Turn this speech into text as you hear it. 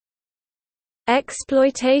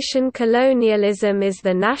Exploitation colonialism is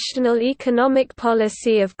the national economic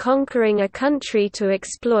policy of conquering a country to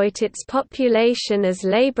exploit its population as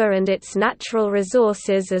labor and its natural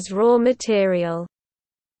resources as raw material.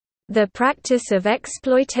 The practice of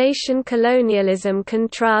exploitation colonialism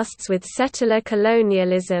contrasts with settler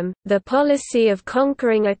colonialism, the policy of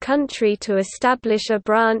conquering a country to establish a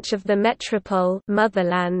branch of the metropole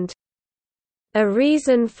motherland. A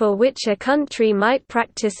reason for which a country might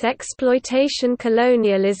practice exploitation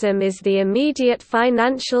colonialism is the immediate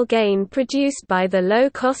financial gain produced by the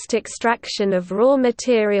low-cost extraction of raw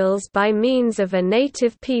materials by means of a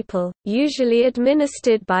native people, usually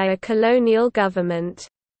administered by a colonial government.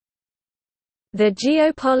 The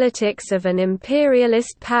geopolitics of an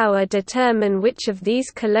imperialist power determine which of these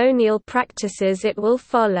colonial practices it will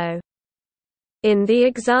follow. In the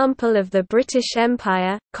example of the British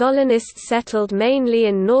Empire, colonists settled mainly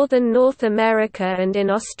in northern North America and in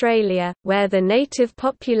Australia, where the native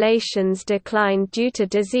populations declined due to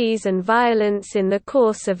disease and violence in the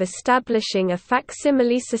course of establishing a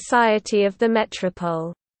facsimile society of the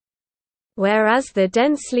metropole. Whereas the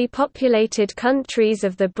densely populated countries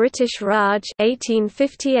of the British Raj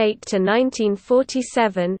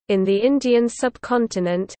 (1858–1947) in the Indian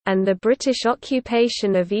subcontinent, and the British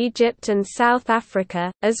occupation of Egypt and South Africa,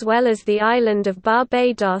 as well as the island of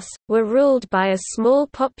Barbados, were ruled by a small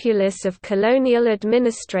populace of colonial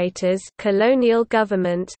administrators, colonial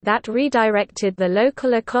government, that redirected the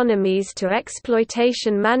local economies to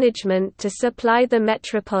exploitation management to supply the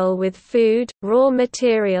metropole with food, raw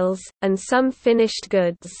materials, and some finished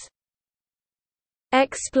goods.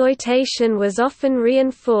 Exploitation was often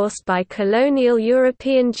reinforced by colonial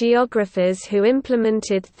European geographers who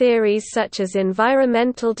implemented theories such as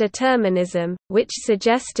environmental determinism, which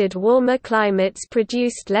suggested warmer climates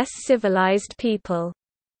produced less civilized people.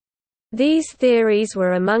 These theories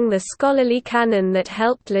were among the scholarly canon that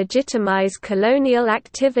helped legitimize colonial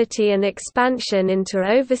activity and expansion into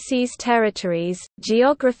overseas territories.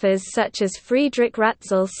 Geographers such as Friedrich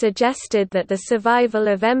Ratzel suggested that the survival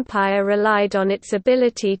of empire relied on its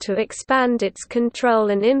ability to expand its control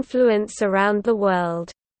and influence around the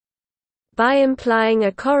world. By implying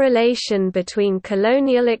a correlation between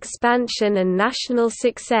colonial expansion and national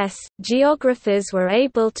success, geographers were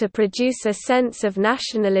able to produce a sense of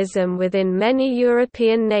nationalism within many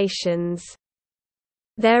European nations.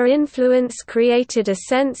 Their influence created a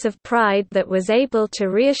sense of pride that was able to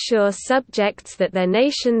reassure subjects that their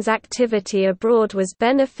nation's activity abroad was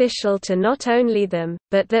beneficial to not only them,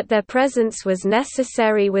 but that their presence was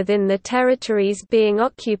necessary within the territories being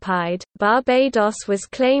occupied. Barbados was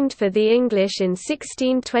claimed for the English in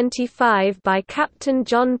 1625 by Captain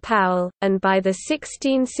John Powell, and by the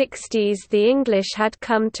 1660s the English had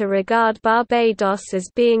come to regard Barbados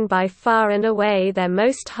as being by far and away their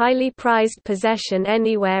most highly prized possession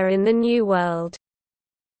anywhere in the New World.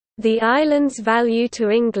 The island's value to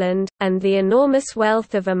England, and the enormous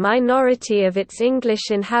wealth of a minority of its English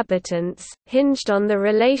inhabitants, hinged on the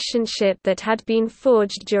relationship that had been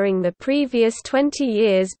forged during the previous 20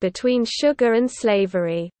 years between sugar and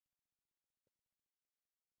slavery.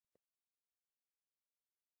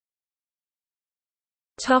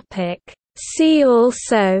 See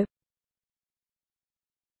also: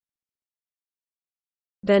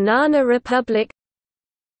 Banana Republic,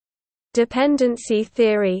 Dependency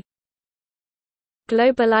theory,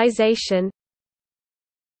 Globalization,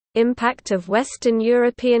 Impact of Western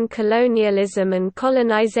European colonialism and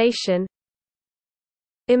colonization,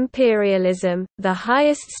 Imperialism, the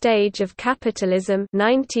highest stage of capitalism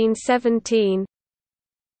 1917,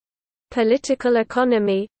 Political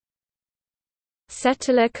economy,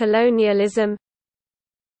 Settler colonialism,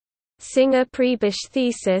 Singer-Prebisch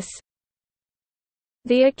thesis,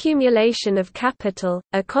 The accumulation of capital,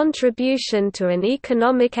 a contribution to an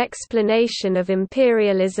economic explanation of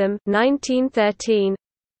imperialism 1913,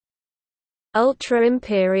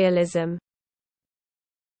 Ultra-imperialism.